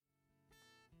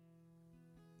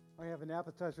I have an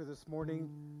appetizer this morning.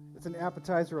 It's an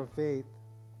appetizer of faith.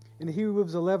 In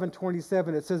Hebrews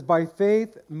 11:27, it says, "By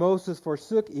faith Moses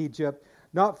forsook Egypt,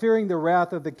 not fearing the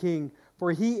wrath of the king,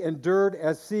 for he endured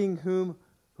as seeing him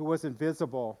who was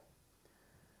invisible."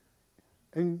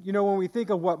 And when we think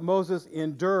of what Moses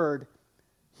endured,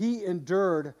 he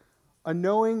endured a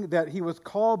knowing that he was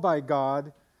called by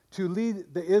God to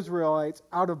lead the Israelites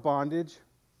out of bondage.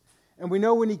 And we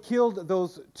know when he killed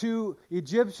those two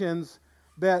Egyptians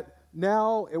that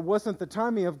now it wasn't the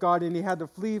timing of God and he had to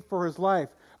flee for his life.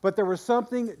 But there was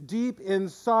something deep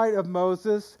inside of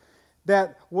Moses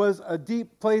that was a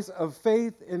deep place of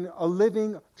faith in a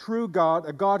living, true God,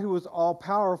 a God who was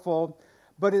all-powerful.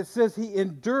 But it says he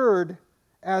endured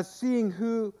as seeing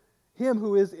him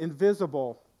who is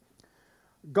invisible.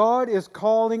 God is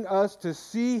calling us to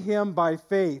see him by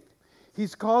faith.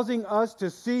 He's causing us to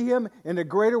see him in a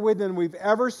greater way than we've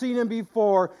ever seen him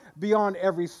before, beyond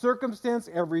every circumstance,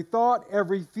 every thought,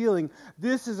 every feeling.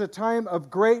 This is a time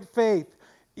of great faith,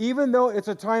 even though it's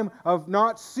a time of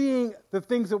not seeing the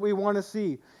things that we want to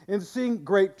see, and seeing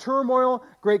great turmoil,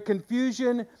 great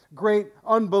confusion, great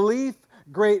unbelief,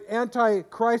 great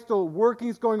anti-Christal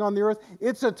workings going on the earth.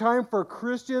 It's a time for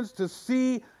Christians to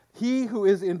see he who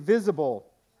is invisible.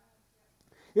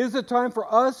 It is a time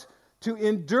for us to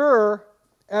endure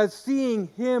as seeing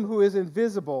him who is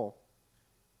invisible.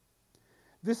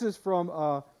 This is from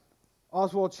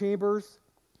Oswald Chambers,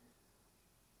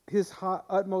 his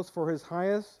utmost for his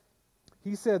highest.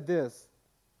 He said this.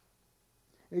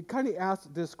 It kind of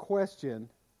asked this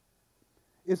question: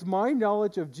 is my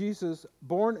knowledge of Jesus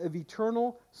born of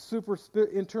internal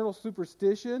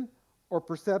superstition or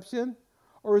perception,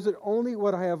 or is it only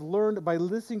what I have learned by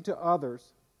listening to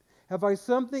others? Have I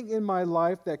something in my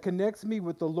life that connects me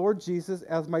with the Lord Jesus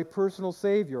as my personal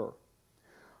Savior?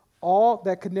 All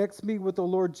that connects me with the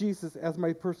Lord Jesus as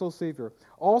my personal Savior.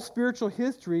 All spiritual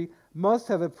history must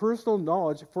have a personal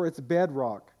knowledge for its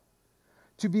bedrock.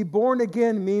 To be born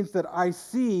again means that I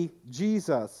see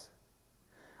Jesus.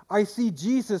 I see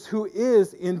Jesus who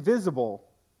is invisible.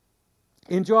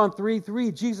 In John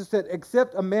 3:3, Jesus said,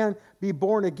 "Except a man be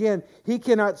born again, he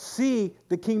cannot see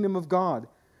the kingdom of God."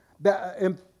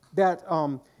 That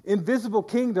invisible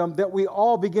kingdom that we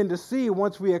all begin to see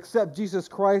once we accept Jesus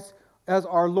Christ as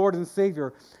our Lord and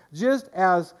Savior. Just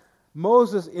as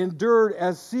Moses endured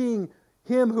as seeing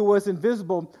him who was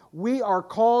invisible, we are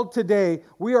called today,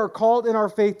 we are called in our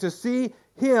faith to see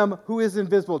him who is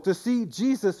invisible, to see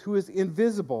Jesus who is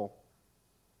invisible.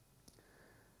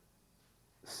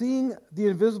 Seeing the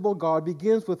invisible God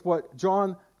begins with what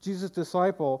John, Jesus'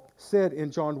 disciple, said in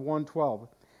John 1:12.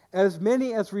 As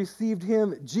many as received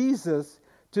him, Jesus,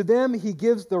 to them he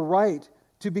gives the right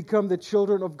to become the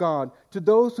children of God, to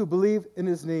those who believe in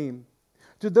his name.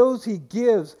 To those he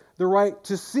gives the right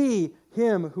to see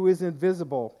him who is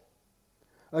invisible.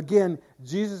 Again,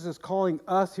 Jesus is calling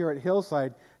us here at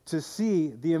Hillside to see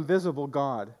the invisible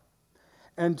God,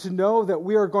 and to know that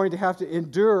we are going to have to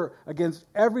endure against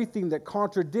everything that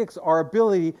contradicts our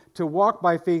ability to walk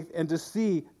by faith and to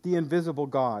see the invisible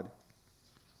God.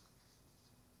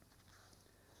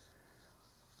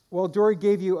 Well, Dory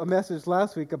gave you a message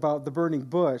last week about the burning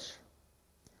bush.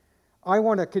 I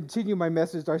want to continue my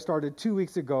message I started 2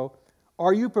 weeks ago.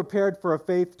 Are you prepared for a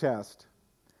faith test?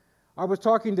 I was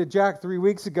talking to Jack 3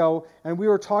 weeks ago, and we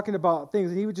were talking about things,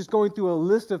 and he was just going through a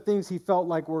list of things he felt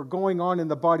like were going on in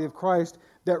the body of Christ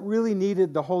that really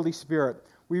needed the Holy Spirit.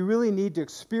 We really need to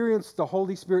experience the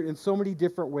Holy Spirit in so many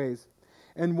different ways.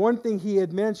 And one thing he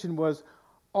had mentioned was,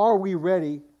 are we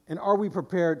ready and are we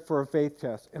prepared for a faith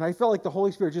test? And I felt like the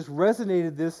Holy Spirit just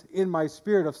resonated this in my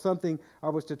spirit of something I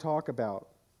was to talk about.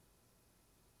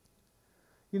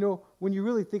 When you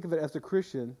really think of it as a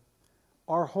Christian,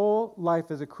 our whole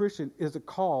life as a Christian is a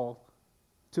call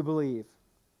to believe.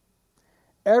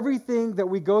 Everything that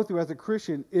we go through as a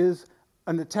Christian is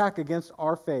an attack against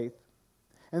our faith.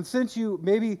 And since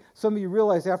maybe some of you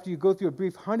realize after you go through a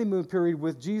brief honeymoon period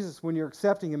with Jesus when you're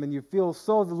accepting him and you feel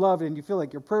so loved and you feel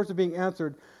like your prayers are being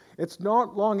answered, it's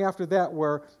not long after that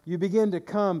where you begin to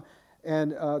come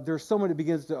and there's someone that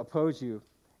begins to oppose you.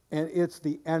 And it's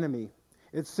the enemy.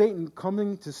 It's Satan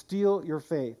coming to steal your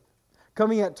faith.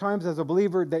 Coming at times as a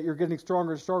believer that you're getting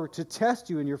stronger and stronger to test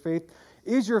you in your faith.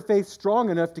 Is your faith strong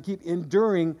enough to keep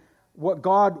enduring what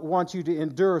God wants you to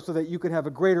endure so that you can have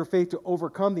a greater faith to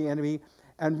overcome the enemy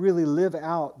and really live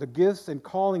out the gifts and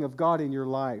calling of God in your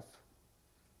life?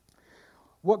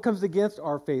 What comes against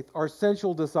our faith? Our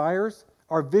sensual desires,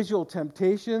 our visual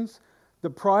temptations, the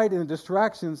pride and the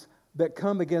distractions that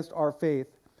come against our faith.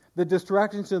 The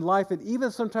distractions in life, and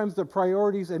even sometimes the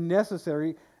priorities and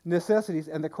necessities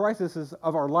and the crises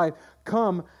of our life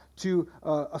come to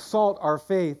assault our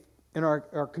faith and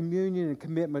our communion and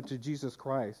commitment to Jesus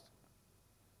Christ.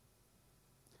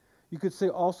 You could say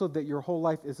also that your whole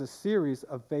life is a series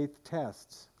of faith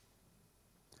tests.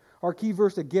 Our key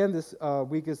verse again this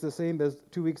week is the same as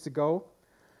 2 weeks ago.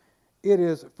 It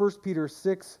is 1 Peter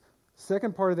 6,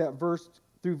 second part of that verse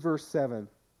through verse 7.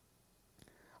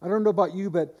 I don't know about you,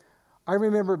 but I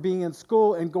remember being in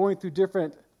school and going through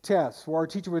different tests where our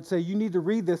teacher would say, you need to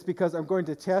read this because I'm going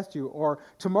to test you. Or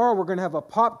tomorrow we're going to have a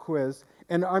pop quiz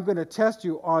and I'm going to test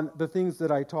you on the things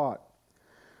that I taught.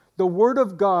 The Word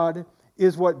of God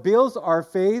is what builds our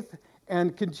faith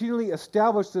and continually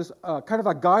establishes kind of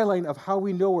a guideline of how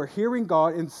we know we're hearing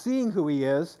God and seeing who He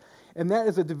is. And that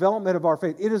is the development of our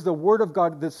faith. It is the Word of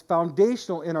God that's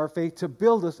foundational in our faith to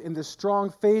build us in this strong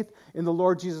faith in the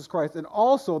Lord Jesus Christ. And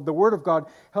also, the Word of God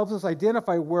helps us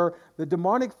identify where the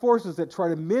demonic forces that try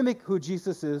to mimic who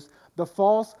Jesus is, the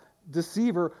false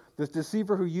deceiver, the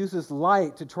deceiver who uses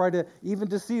light to try to even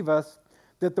deceive us,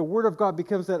 that the Word of God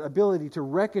becomes that ability to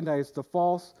recognize the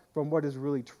false from what is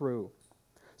really true.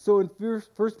 So in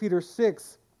 1 Peter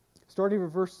 6, starting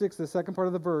with verse 6, the second part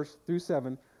of the verse, through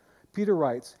 7, Peter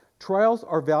writes, trials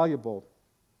are valuable.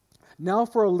 Now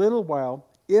for a little while,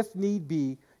 if need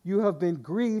be, you have been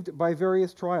grieved by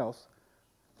various trials.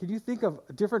 Can you think of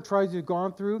different trials you've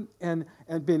gone through and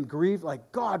been grieved?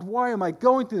 Like, God, why am I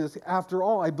going through this? After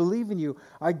all, I believe in you.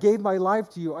 I gave my life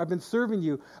to you. I've been serving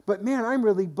you. But man, I'm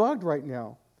really bugged right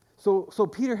now. So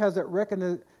Peter has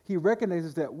that he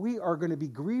recognizes that we are going to be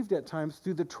grieved at times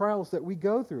through the trials that we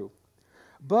go through.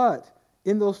 But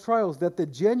in those trials, that the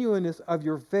genuineness of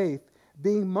your faith,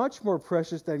 being much more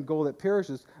precious than gold that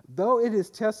perishes, though it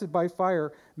is tested by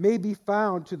fire, may be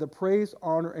found to the praise,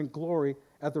 honor, and glory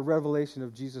at the revelation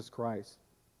of Jesus Christ.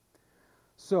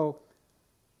 So,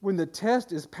 when the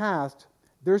test is passed,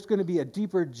 there's going to be a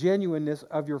deeper genuineness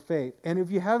of your faith. And if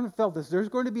you haven't felt this, there's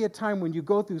going to be a time when you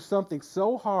go through something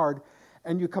so hard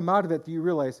and you come out of it that you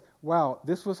realize, wow,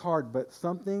 this was hard, but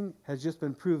something has just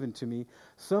been proven to me.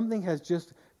 Something has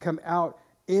just come out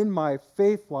in my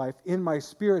faith life, in my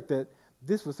spirit, that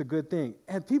this was a good thing.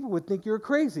 And people would think you're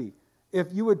crazy if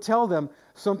you would tell them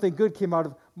something good came out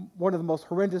of one of the most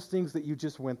horrendous things that you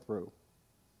just went through.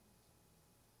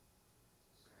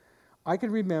 I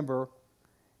can remember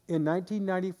in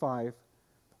 1995,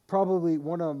 probably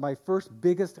one of my first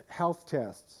biggest health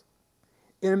tests.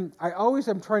 And I always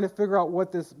am trying to figure out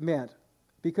what this meant,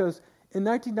 because in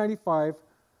 1995,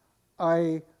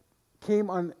 I came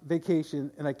on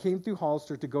vacation and I came through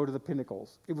Hollister to go to the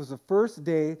Pinnacles. It was the first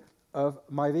day of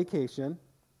my vacation,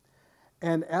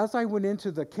 and as I went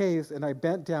into the caves and I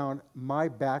bent down, my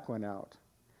back went out.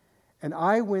 And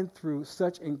I went through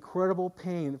such incredible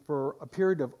pain for a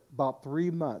period of about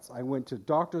 3 months. I went to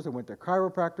doctors, I went to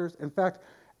chiropractors. In fact,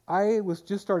 I was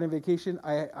just starting vacation.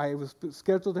 I was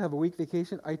scheduled to have a week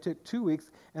vacation. I took 2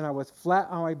 weeks, and I was flat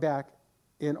on my back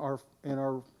in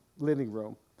our living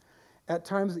room. At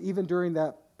times, even during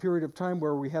that period of time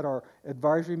where we had our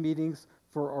advisory meetings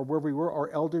where we were, our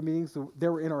elder meetings, they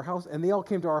were in our house, and they all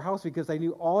came to our house because I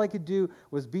knew all I could do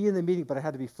was be in the meeting, but I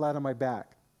had to be flat on my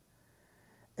back.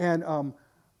 And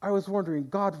I was wondering,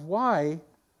 God, why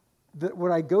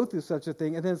would I go through such a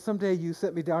thing? And then someday you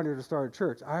sent me down here to start a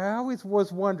church. I always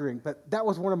was wondering, but that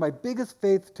was one of my biggest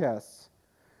faith tests.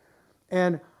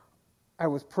 And I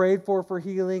was prayed for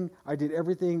healing. I did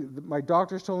everything my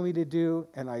doctors told me to do,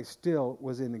 and I still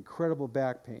was in incredible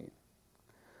back pain.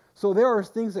 So there are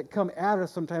things that come at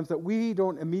us sometimes that we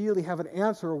don't immediately have an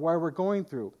answer why we're going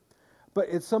through. But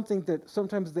it's something that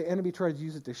sometimes the enemy tries to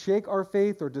use it to shake our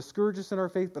faith or discourage us in our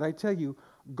faith. But I tell you,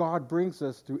 God brings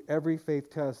us through every faith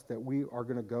test that we are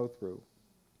going to go through.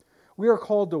 We are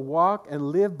called to walk and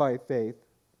live by faith.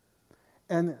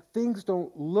 And things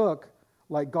don't look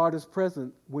like God is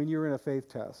present when you're in a faith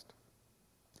test.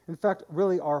 In fact,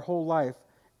 really our whole life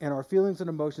and our feelings and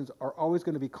emotions are always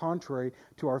going to be contrary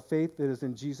to our faith that is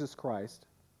in Jesus Christ.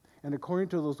 And according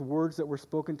to those words that were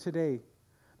spoken today,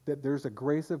 that there's a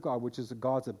grace of God, which is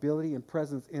God's ability and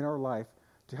presence in our life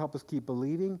to help us keep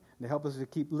believing and to help us to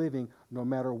keep living no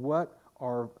matter what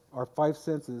our five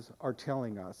senses are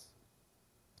telling us.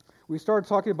 We started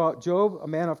talking about Job, a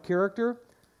man of character,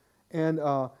 and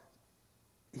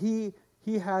he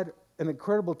had an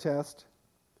incredible test,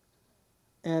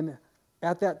 and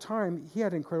at that time, he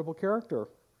had incredible character.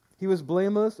 He was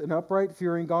blameless and upright,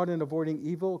 fearing God and avoiding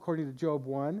evil, according to Job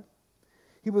 1.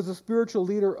 He was a spiritual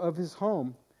leader of his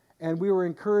home. And we were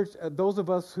encouraged, those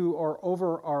of us who are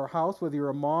over our house, whether you're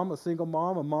a mom, a single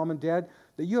mom, a mom and dad,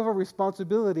 that you have a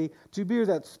responsibility to be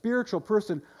that spiritual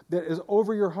person that is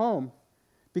over your home.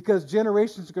 Because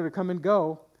generations are going to come and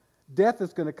go. death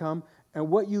is going to come, and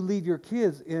what you leave your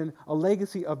kids in a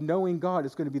legacy of knowing God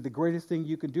is going to be the greatest thing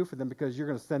you can do for them, because you're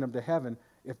going to send them to heaven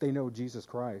if they know Jesus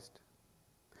Christ.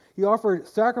 He offered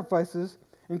sacrifices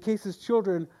in case his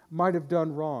children might have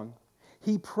done wrong.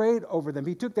 He prayed over them.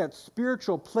 He took that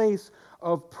spiritual place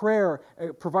of prayer,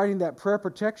 providing that prayer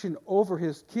protection over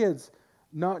his kids,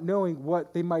 not knowing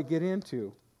what they might get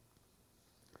into.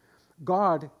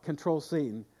 God controls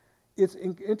Satan. It's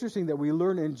interesting that we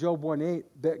learn in Job 1:8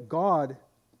 that God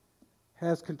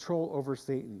has control over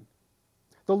Satan.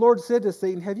 The Lord said to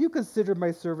Satan, "Have you considered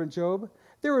my servant Job?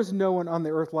 There is no one on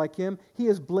the earth like him. He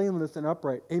is blameless and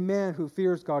upright, a man who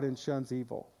fears God and shuns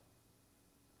evil."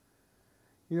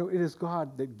 You know, it is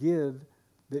God that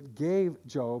gave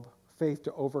Job faith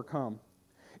to overcome.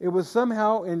 It was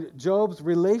somehow in Job's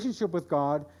relationship with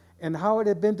God and how it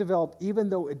had been developed, even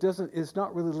though it's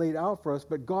not really laid out for us,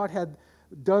 but God had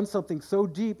done something so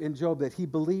deep in Job that he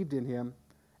believed in him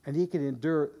and he could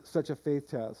endure such a faith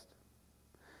test.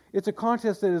 It's a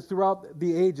contest that is throughout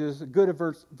the ages, good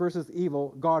versus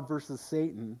evil, God versus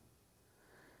Satan.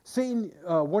 Satan,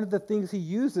 one of the things he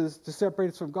uses to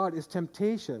separate us from God is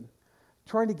temptation,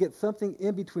 trying to get something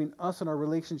in between us and our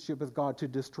relationship with God to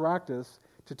distract us,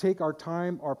 to take our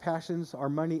time, our passions, our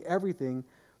money, everything,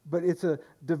 but it's a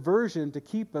diversion to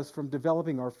keep us from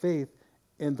developing our faith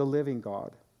in the living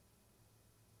God.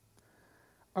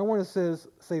 I want to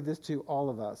say this to all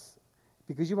of us,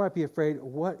 because you might be afraid,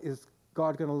 what is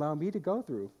God going to allow me to go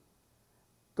through?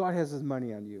 God has his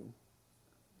money on you.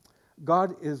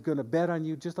 God is going to bet on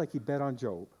you just like he bet on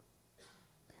Job.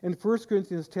 In 1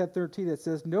 Corinthians 10:13 it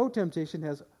says, "No temptation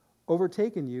has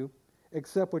overtaken you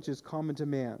except which is common to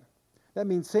man." That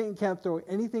means Satan can't throw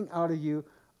anything out of you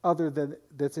other than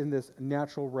that's in this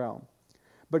natural realm.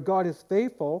 But God is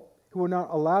faithful, who will not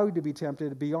allow you to be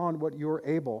tempted beyond what you're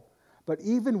able. But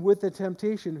even with the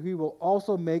temptation, he will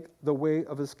also make the way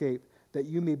of escape, that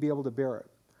you may be able to bear it.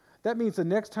 That means the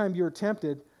next time you're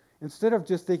tempted, instead of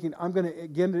just thinking, I'm going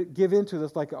to give into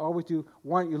this like I always do,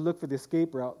 why don't you look for the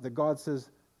escape route that God says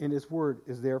in his word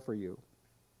is there for you.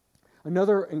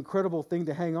 Another incredible thing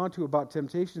to hang on to about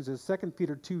temptations is 2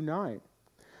 Peter 2:9.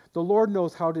 The Lord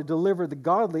knows how to deliver the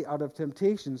godly out of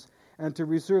temptations and to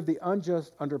reserve the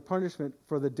unjust under punishment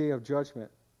for the day of judgment.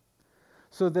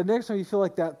 So the next time you feel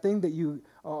like that thing that you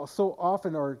so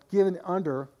often are given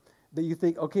under, that you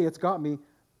think, okay, it's got me,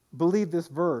 believe this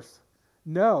verse.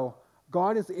 No,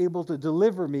 God is able to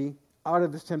deliver me out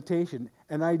of this temptation,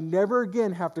 and I never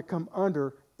again have to come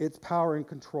under its power and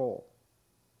control.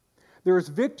 There is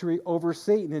victory over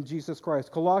Satan in Jesus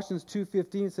Christ. Colossians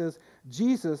 2:15 says,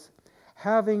 Jesus,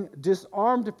 having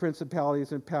disarmed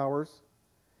principalities and powers,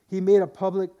 he made a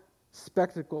public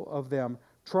spectacle of them,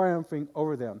 triumphing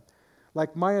over them.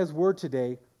 Like Maya's word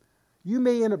today, you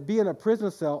may be in a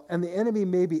prison cell, and the enemy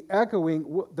may be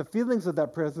echoing the feelings of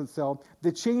that prison cell,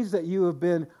 the chains that you have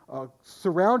been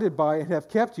surrounded by and have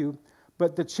kept you,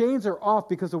 but the chains are off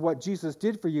because of what Jesus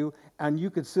did for you, and you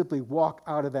could simply walk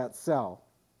out of that cell.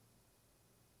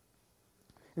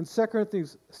 In 2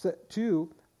 Corinthians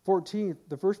 2:14,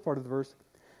 the first part of the verse,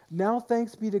 now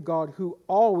thanks be to God who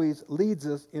always leads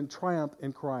us in triumph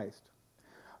in Christ.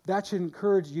 That should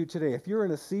encourage you today. If you're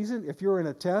in a season, if you're in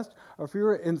a test, or if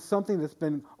you're in something that's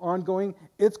been ongoing,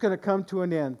 it's going to come to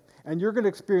an end. And you're going to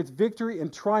experience victory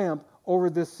and triumph over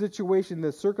this situation,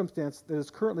 this circumstance that is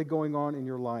currently going on in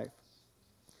your life.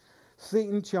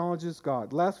 Satan challenges God.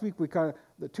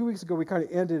 2 weeks ago, we kind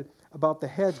of ended about the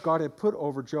hedge God had put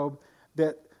over Job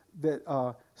that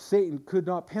Satan could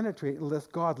not penetrate unless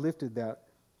God lifted that.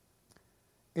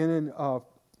 And in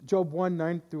Job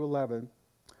 1:9-11,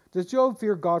 does Job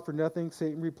fear God for nothing?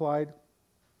 Satan replied.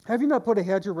 Have you not put a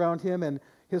hedge around him and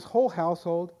his whole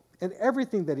household and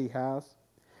everything that he has?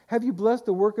 Have you blessed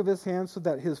the work of his hands so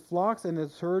that his flocks and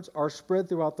his herds are spread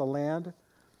throughout the land?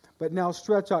 But now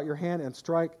stretch out your hand and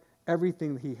strike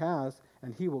everything he has,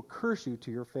 and he will curse you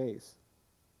to your face.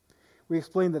 We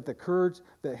explained that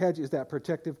the hedge is that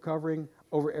protective covering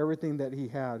over everything that he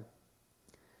had.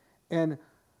 And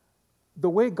the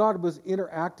way God was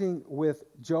interacting with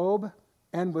Job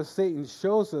and with Satan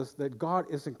shows us that God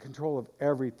is in control of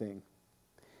everything.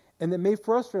 And it may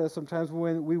frustrate us sometimes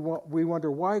when we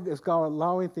wonder, why is God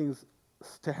allowing things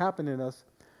to happen in us?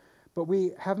 But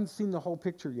we haven't seen the whole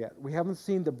picture yet. We haven't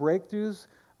seen the breakthroughs,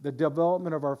 the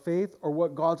development of our faith, or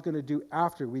what God's going to do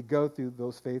after we go through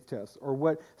those faith tests, or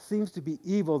what seems to be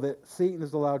evil that Satan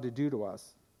is allowed to do to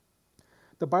us.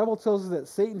 The Bible tells us that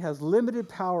Satan has limited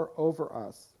power over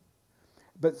us.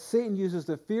 But Satan uses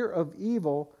the fear of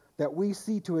evil that we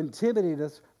see to intimidate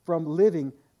us from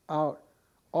living out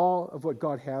all of what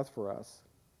God has for us.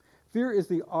 Fear is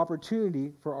the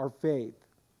opportunity for our faith.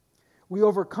 We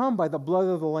overcome by the blood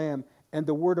of the Lamb and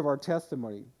the word of our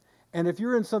testimony. And if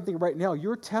you're in something right now,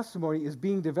 your testimony is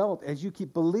being developed as you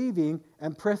keep believing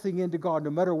and pressing into God, no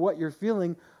matter what you're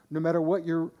feeling, no matter what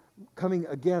you're coming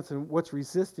against and what's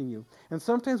resisting you. And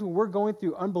sometimes when we're going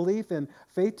through unbelief and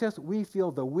faith tests, we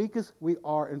feel the weakest we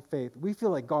are in faith. We feel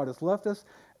like God has left us.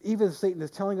 Even Satan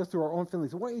is telling us through our own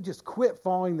feelings, why don't you just quit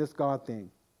following this God thing?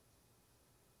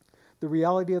 The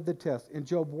reality of the test. In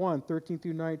Job 1, 13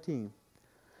 through 19,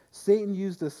 Satan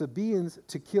used the Sabaeans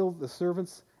to kill the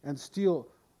servants and steal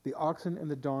the oxen and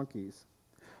the donkeys.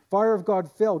 Fire of God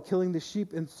fell, killing the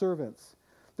sheep and servants.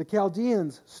 The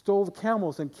Chaldeans stole the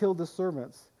camels and killed the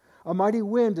servants. A mighty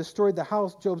wind destroyed the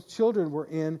house Job's children were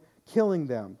in, killing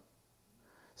them.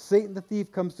 Satan the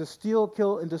thief comes to steal,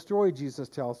 kill, and destroy, Jesus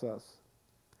tells us.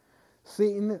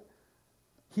 Satan,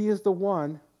 he is the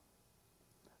one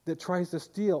that tries to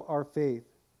steal our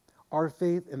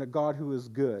faith in a God who is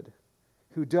good,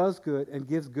 who does good and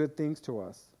gives good things to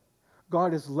us.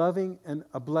 God is loving and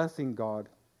a blessing God.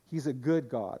 He's a good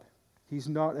God. He's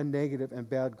not a negative and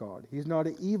bad God. He's not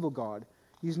an evil God.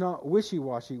 He's not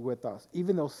wishy-washy with us,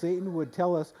 even though Satan would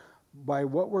tell us by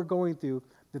what we're going through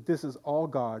that this is all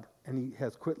God and he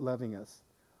has quit loving us.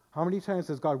 How many times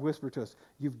has God whispered to us,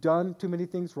 you've done too many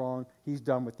things wrong, he's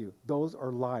done with you? Those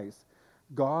are lies.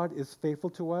 God is faithful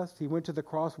to us. He went to the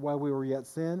cross while we were yet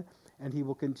sin, and he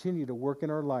will continue to work in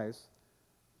our lives,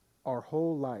 our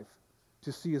whole life,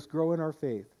 to see us grow in our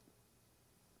faith.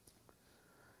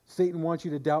 Satan wants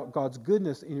you to doubt God's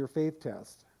goodness in your faith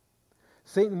test.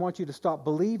 Satan wants you to stop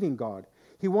believing God.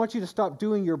 He wants you to stop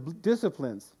doing your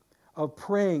disciplines of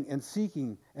praying and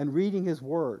seeking and reading his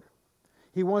word.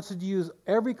 He wants you to use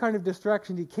every kind of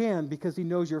distraction he can because he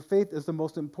knows your faith is the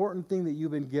most important thing that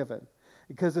you've been given.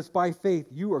 Because it's by faith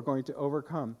you are going to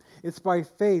overcome. It's by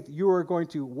faith you are going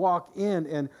to walk in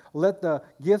and let the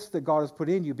gifts that God has put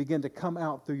in you begin to come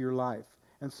out through your life.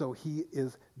 And so he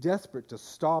is desperate to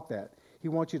stop that. He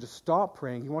wants you to stop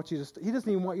praying. He doesn't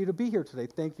even want you to be here today.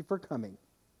 Thank you for coming.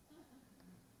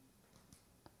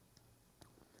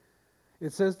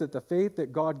 It says that the faith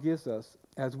that God gives us,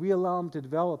 as we allow him to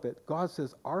develop it, God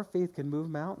says our faith can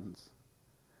move mountains.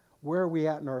 Where are we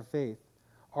at in our faith?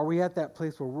 Are we at that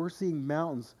place where we're seeing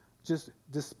mountains just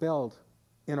dispelled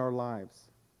in our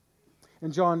lives?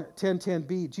 In John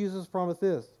 10:10b, Jesus promised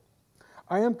this,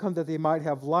 I am come that they might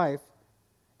have life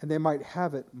and they might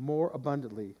have it more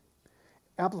abundantly.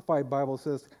 Amplified Bible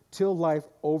says, till life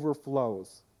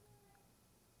overflows.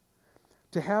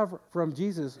 To have from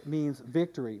Jesus means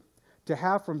victory. To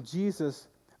have from Jesus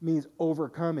means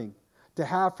overcoming. To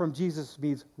have from Jesus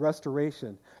means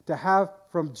restoration. To have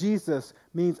from Jesus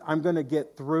means I'm going to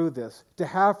get through this. To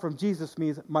have from Jesus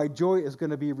means my joy is going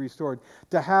to be restored.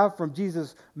 To have from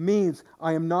Jesus means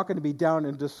I am not going to be down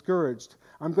and discouraged.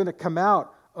 I'm going to come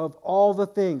out of all the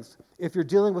things. If you're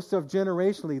dealing with stuff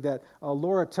generationally that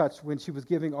Laura touched when she was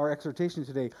giving our exhortation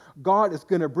today, God is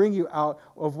going to bring you out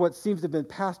of what seems to have been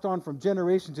passed on from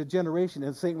generation to generation,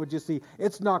 and Satan would just see,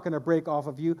 it's not going to break off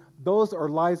of you. Those are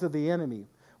lies of the enemy.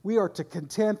 We are to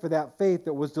contend for that faith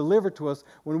that was delivered to us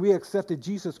when we accepted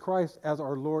Jesus Christ as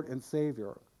our Lord and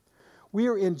Savior. We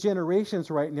are in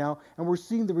generations right now, and we're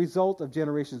seeing the result of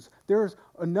generations. There's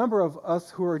a number of us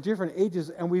who are different ages,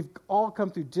 and we've all come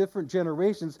through different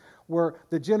generations where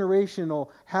the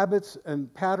generational habits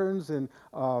and patterns and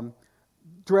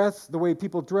dress, the way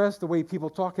people dress, the way people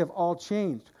talk have all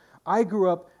changed. I grew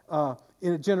up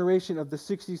in a generation of the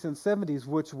 60s and 70s,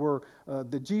 which were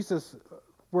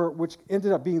which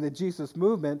ended up being the Jesus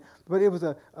movement, but it was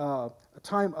a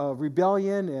time of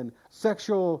rebellion and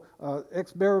sexual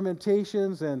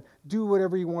experimentations and do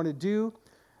whatever you want to do.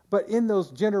 But in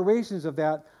those generations of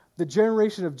that, the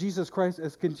generation of Jesus Christ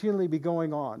has continually been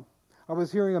going on. I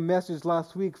was hearing a message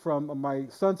last week from my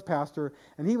son's pastor,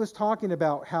 and he was talking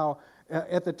about how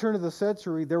at the turn of the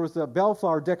century, there was a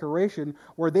Bellflower Declaration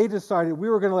where they decided we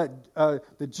were going to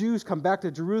let the Jews come back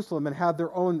to Jerusalem and have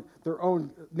their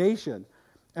own nation.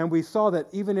 And we saw that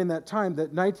even in that time,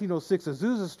 that 1906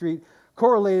 Azusa Street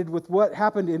correlated with what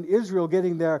happened in Israel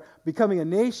getting there, becoming a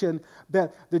nation,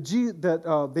 that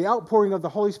the outpouring of the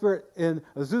Holy Spirit in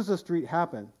Azusa Street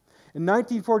happened. In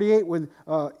 1948, when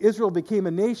Israel became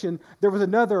a nation, there was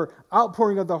another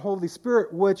outpouring of the Holy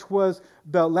Spirit, which was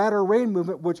the Latter Rain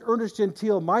movement, which Ernest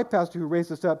Gentile, my pastor who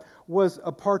raised us up, was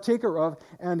a partaker of,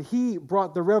 and he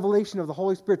brought the revelation of the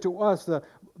Holy Spirit to us,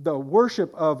 the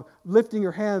worship of lifting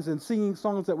your hands and singing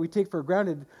songs that we take for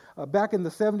granted. Back in the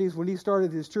 70s when he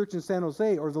started his church in San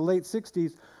Jose, or the late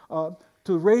 60s,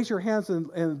 to raise your hands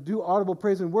and do audible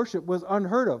praise and worship was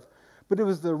unheard of. But it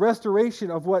was the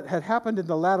restoration of what had happened in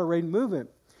the Latter Rain movement.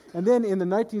 And then in the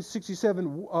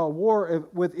 1967 war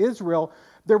with Israel,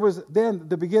 there was then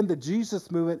to begin the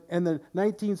Jesus movement, and the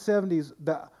 1970s,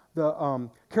 the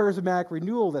charismatic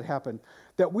renewal that happened.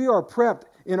 That we are prepped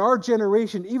in our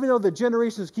generation, even though the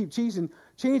generations keep changing,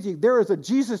 there is a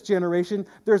Jesus generation,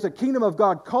 there's a kingdom of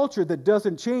God culture that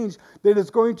doesn't change, that is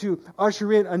going to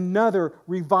usher in another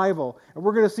revival. And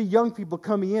we're going to see young people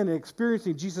coming in and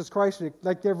experiencing Jesus Christ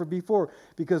like never before,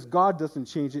 because God doesn't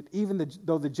change it, even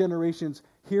though the generations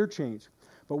here change.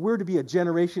 But we're to be a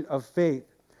generation of faith,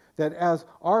 that as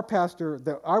our pastor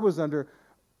that I was under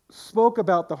spoke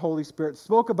about the Holy Spirit,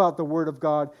 spoke about the Word of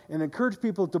God, and encouraged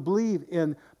people to believe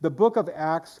in the book of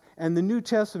Acts and the New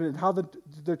Testament and how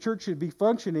the church should be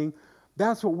functioning.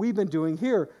 That's what we've been doing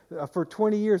here for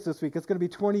 20 years this week. It's going to be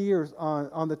 20 years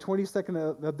on the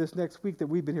 22nd of this next week that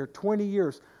we've been here. 20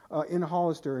 years in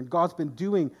Hollister, and God's been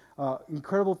doing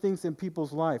incredible things in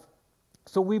people's life.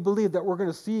 So we believe that we're going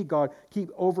to see God keep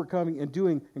overcoming and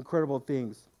doing incredible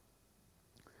things.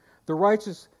 The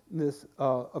righteousness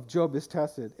of Job is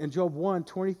tested. In Job 1,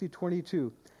 20 through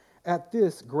 22, at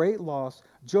this great loss,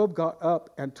 Job got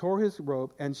up and tore his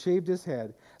robe and shaved his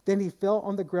head. Then he fell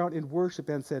on the ground in worship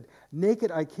and said,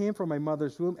 naked I came from my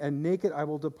mother's womb, and naked I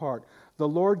will depart. The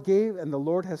Lord gave, and the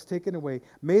Lord has taken away.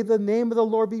 May the name of the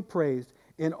Lord be praised.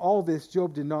 In all this,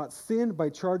 Job did not sin by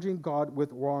charging God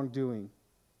with wrongdoing.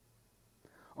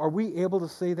 Are we able to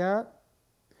say that?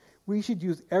 We should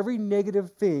use every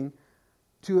negative thing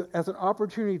as an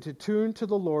opportunity to tune to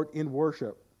the Lord in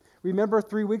worship. Remember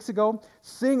 3 weeks ago?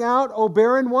 Sing out, O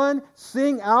barren one.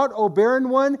 Sing out, O barren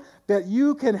one, that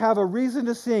you can have a reason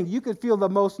to sing. You can feel the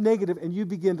most negative, and you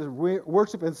begin to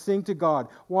worship and sing to God.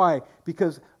 Why?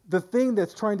 Because the thing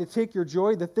that's trying to take your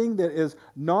joy, the thing that is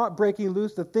not breaking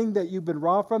loose, the thing that you've been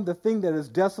robbed from, the thing that has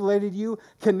desolated you,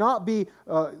 cannot be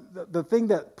the thing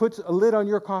that puts a lid on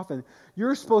your coffin.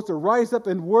 You're supposed to rise up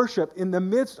and worship in the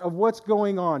midst of what's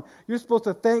going on. You're supposed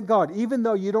to thank God, even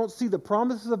though you don't see the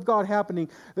promises of God happening,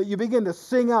 that you begin to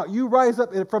sing out. You rise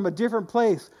up from a different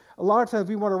place. A lot of times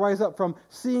we want to rise up from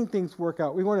seeing things work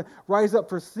out. We want to rise up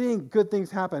for seeing good things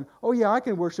happen. Oh yeah, I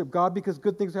can worship God because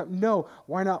good things happen. No,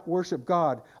 why not worship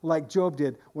God like Job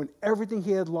did when everything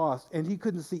he had lost and he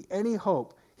couldn't see any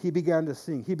hope? He began to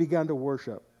sing. He began to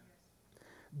worship.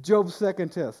 Job's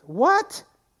second test. What?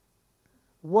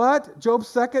 Job's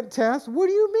second test? What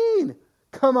do you mean?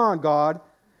 Come on, God.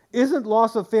 Isn't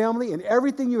loss of family and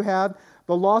everything you have,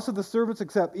 the loss of the servants,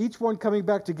 except each one coming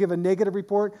back to give a negative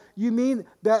report? You mean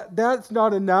that's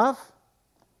not enough?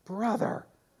 Brother.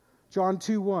 John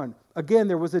 2:1. Again,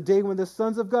 there was a day when the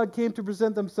sons of God came to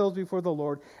present themselves before the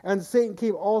Lord, and Satan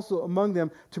came also among them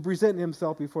to present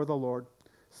himself before the Lord.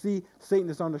 See, Satan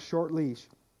is on a short leash.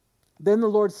 Then the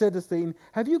Lord said to Satan,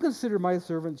 have you considered my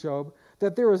servant Job,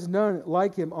 that there is none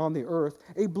like him on the earth,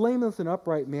 a blameless and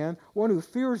upright man, one who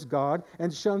fears God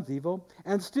and shuns evil,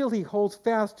 and still he holds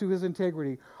fast to his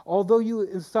integrity, although you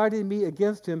incited me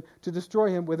against him to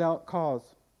destroy him without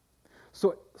cause.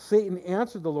 So Satan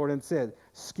answered the Lord and said,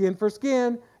 skin for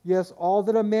skin, yes, all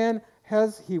that a man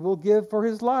has he will give for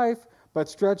his life, but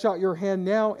stretch out your hand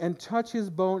now and touch his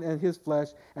bone and his flesh,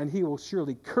 and he will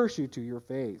surely curse you to your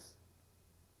face.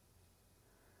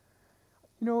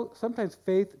 You know, sometimes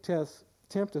faith tests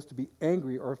tempt us to be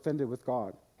angry or offended with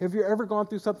God. Have you ever gone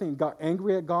through something and got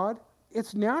angry at God?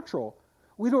 It's natural.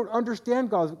 We don't understand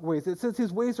God's ways. It says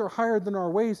his ways are higher than our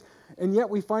ways, and yet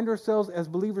we find ourselves as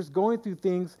believers going through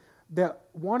things that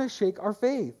want to shake our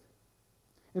faith.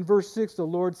 In verse 6, the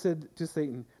Lord said to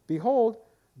Satan, behold,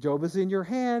 Job is in your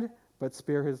hand, but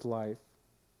spare his life.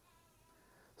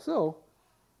 So,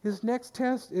 his next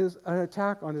test is an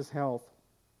attack on his health.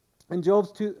 In Job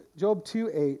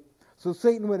 2:8, so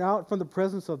Satan went out from the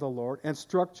presence of the Lord and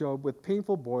struck Job with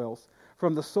painful boils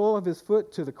from the sole of his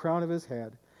foot to the crown of his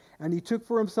head. And he took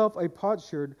for himself a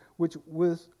potsherd with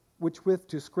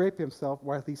to scrape himself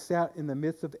while he sat in the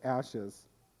midst of ashes.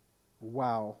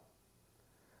 Wow.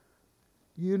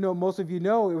 You know, most of you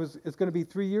know it's going to be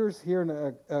 3 years here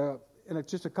in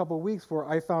just a couple of weeks where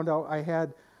I found out I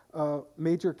had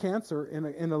major cancer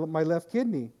in my left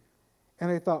kidney.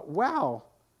 And I thought, wow,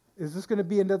 is this going to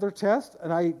be another test?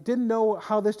 And I didn't know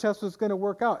how this test was going to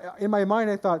work out. In my mind,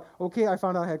 I thought, okay, I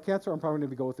found out I had cancer. I'm probably going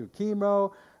to go through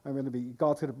chemo.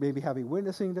 God's going to maybe have me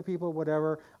witnessing to people,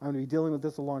 whatever. I'm going to be dealing with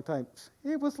this a long time.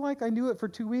 It was like I knew it for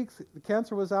 2 weeks. The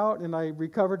cancer was out, and I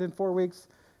recovered in 4 weeks,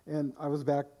 and I was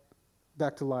back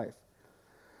to life.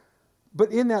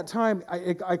 But in that time,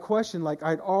 I questioned, like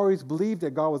I'd always believed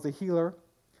that God was a healer.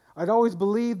 I'd always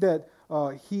believed that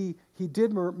He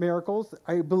did miracles.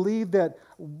 I believed that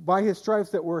by His stripes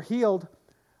that we're healed.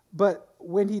 But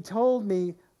when He told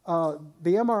me the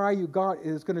MRI you got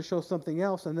is going to show something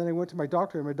else. And then I went to my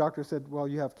doctor, and my doctor said, well,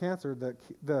 you have cancer.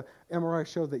 The MRI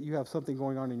showed that you have something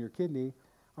going on in your kidney.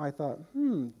 I thought,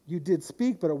 you did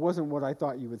speak, but it wasn't what I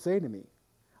thought you would say to me.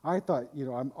 I thought,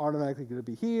 I'm automatically going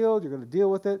to be healed. You're going to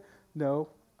deal with it. No,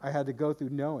 I had to go through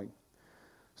knowing.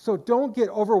 So don't get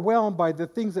overwhelmed by the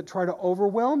things that try to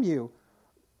overwhelm you.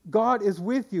 God is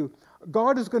with you.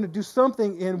 God is going to do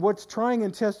something in what's trying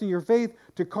and testing your faith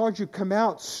to cause you to come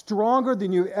out stronger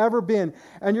than you've ever been.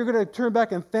 And you're going to turn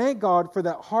back and thank God for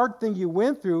that hard thing you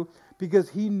went through, because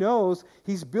He knows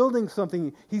He's building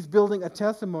something. He's building a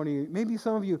testimony. Maybe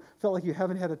some of you felt like you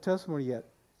haven't had a testimony yet.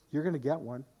 You're going to get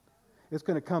one. It's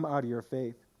going to come out of your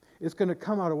faith. It's going to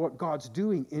come out of what God's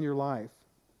doing in your life.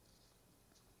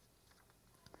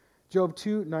 Job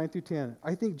 2, 9 through 10.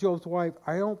 I think Job's wife,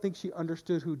 I don't think she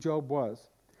understood who Job was.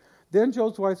 Then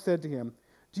Job's wife said to him,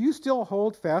 do you still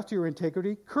hold fast to your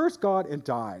integrity? Curse God and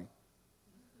die.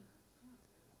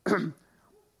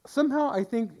 Somehow I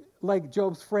think, like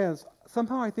Job's friends,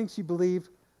 somehow I think she believed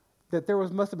that there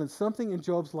must have been something in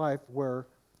Job's life where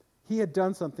he had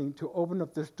done something to open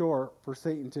up this door for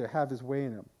Satan to have his way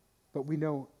in him. But we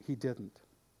know he didn't.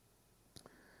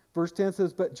 Verse 10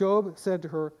 says, but Job said to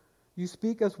her, you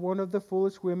speak as one of the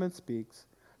foolish women speaks.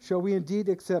 Shall we indeed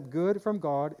accept good from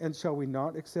God, and shall we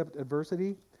not accept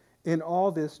adversity? In all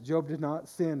this, Job did not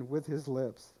sin with his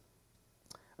lips.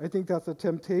 I think that's a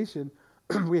temptation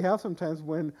we have sometimes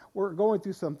when we're going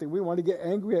through something. We want to get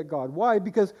angry at God. Why?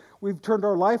 Because we've turned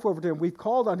our life over to Him. We've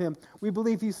called on Him. We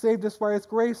believe He saved us by His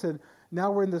grace, and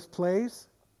now we're in this place.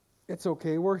 It's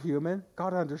okay. We're human.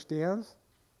 God understands.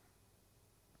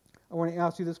 I want to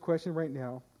ask you this question right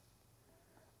now.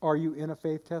 Are you in a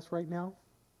faith test right now?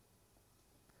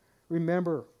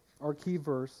 Remember our key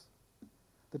verse,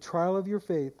 the trial of your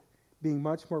faith being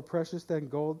much more precious than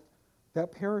gold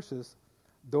that perishes,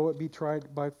 though it be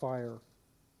tried by fire.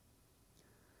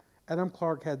 Adam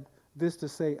Clarke had this to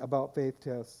say about faith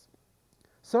tests.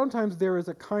 Sometimes there is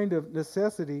a kind of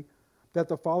necessity that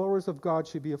the followers of God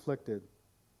should be afflicted.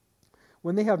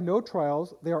 When they have no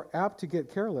trials, they are apt to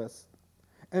get careless.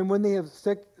 And when they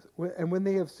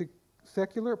have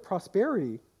secular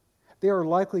prosperity, they are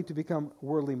likely to become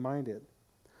worldly minded.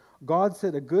 God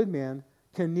said, a good man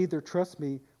can neither trust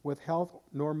me with health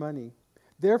nor money.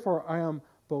 Therefore I am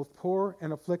both poor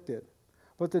and afflicted.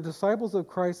 But the disciples of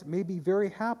Christ may be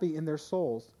very happy in their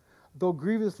souls, though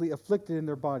grievously afflicted in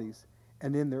their bodies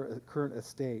and in their current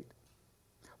estate.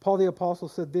 Paul the Apostle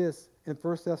said this in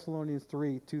 1 Thessalonians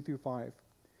 3, 2 through 5.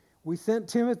 We sent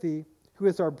Timothy, who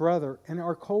is our brother and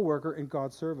our co-worker in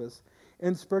God's service,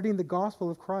 in spreading the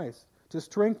gospel of Christ, to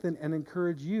strengthen and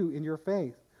encourage you in your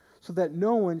faith, so that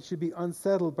no one should be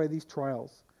unsettled by these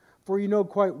trials. For you know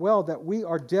quite well that we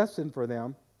are destined for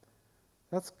them.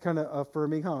 That's kind of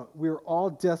affirming, huh? We're all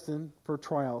destined for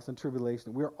trials and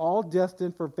tribulation. We're all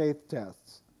destined for faith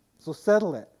tests. So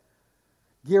settle it.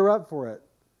 Gear up for it.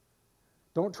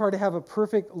 Don't try to have a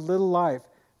perfect little life.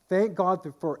 Thank God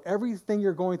for everything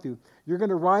you're going through. You're going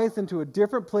to rise into a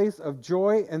different place of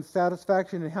joy and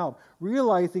satisfaction and help,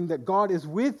 realizing that God is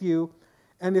with you.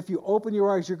 And if you open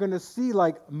your eyes, you're going to see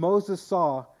like Moses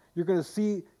saw. You're going to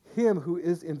see Him who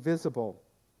is invisible.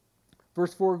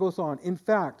 Verse 4 goes on. In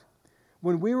fact,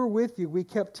 when we were with you, we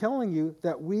kept telling you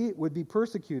that we would be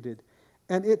persecuted.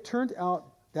 And it turned out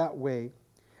that way,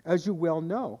 as you well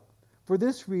know. For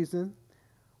this reason,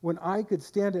 when I could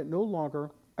stand it no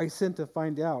longer, I sent to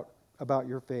find out about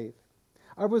your faith.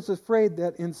 I was afraid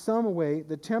that in some way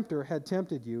the tempter had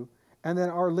tempted you, and that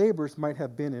our labors might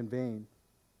have been in vain.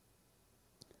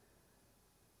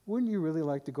 Wouldn't you really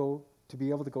like to be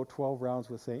able to go 12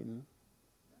 rounds with Satan?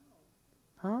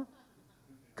 Huh?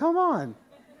 Come on.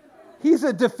 He's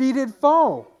a defeated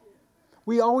foe.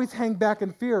 We always hang back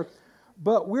in fear,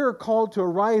 but we're called to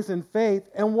arise in faith,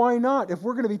 and why not? If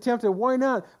we're going to be tempted, why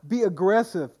not be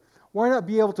aggressive? Why not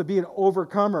be able to be an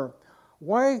overcomer?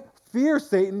 Why fear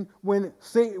Satan when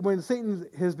Satan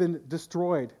has been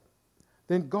destroyed?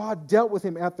 Then God dealt with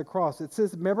him at the cross. It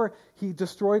says, remember, He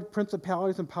destroyed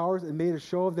principalities and powers and made a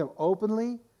show of them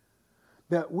openly.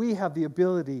 That we have the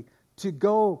ability to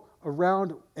go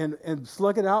around and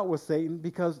slug it out with Satan,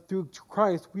 because through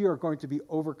Christ we are going to be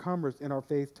overcomers in our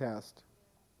faith test.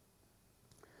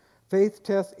 Faith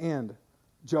tests end.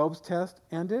 Job's test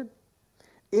ended.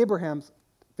 Abraham's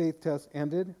faith test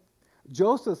ended.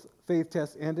 Joseph's faith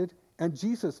test ended. And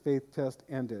Jesus' faith test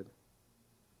ended.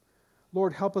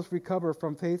 Lord, help us recover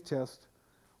from faith tests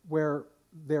where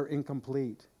they're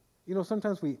incomplete. You know,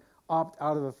 sometimes we opt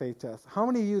out of a faith test. How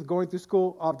many of you going through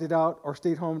school opted out or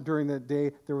stayed home during the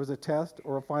day there was a test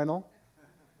or a final?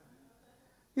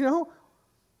 You know,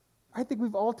 I think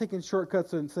we've all taken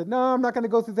shortcuts and said, no, I'm not going to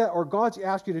go through that. Or God's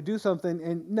asked you to do something,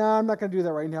 and no, I'm not going to do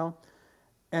that right now.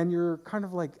 And you're kind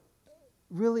of like,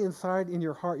 really inside in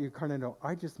your heart, you kind of know,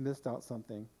 I just missed out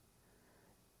something.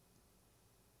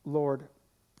 Lord,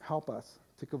 help us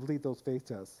to complete those faith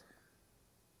tests.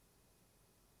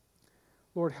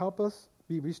 Lord, help us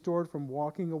be restored from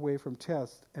walking away from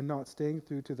tests and not staying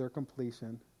through to their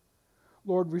completion.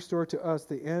 Lord, restore to us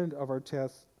the end of our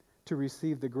tests to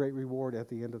receive the great reward at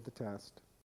the end of the test.